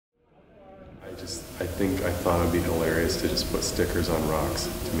I think I thought it'd be hilarious to just put stickers on rocks.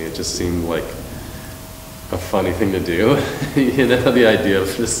 To me, it just seemed like a funny thing to do. You know, the idea of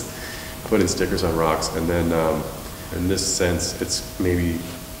just putting stickers on rocks. And then in this sense, it's maybe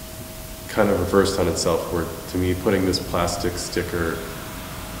kind of reversed on itself, where to me, putting this plastic sticker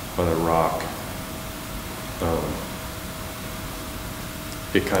on a rock,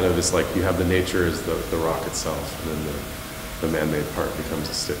 it kind of is like you have the nature as the rock itself, and then the man-made part becomes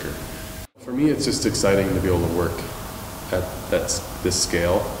a sticker. For me, it's just exciting to be able to work at this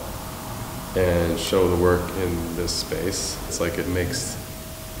scale and show the work in this space. It's like it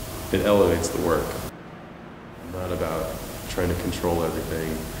elevates the work. I'm not about trying to control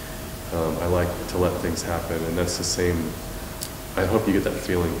everything. I like to let things happen, and that's the same. I hope you get that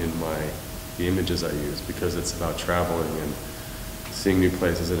feeling in the images I use, because it's about traveling and seeing new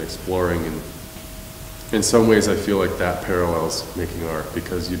places and exploring. And in some ways, I feel like that parallels making art,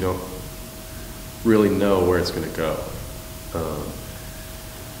 because you don't really know where it's going to go.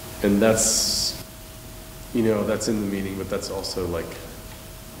 And that's, you know, that's in the meaning, but that's also like,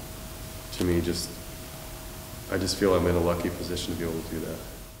 to me, I just feel I'm in a lucky position to be able to do that.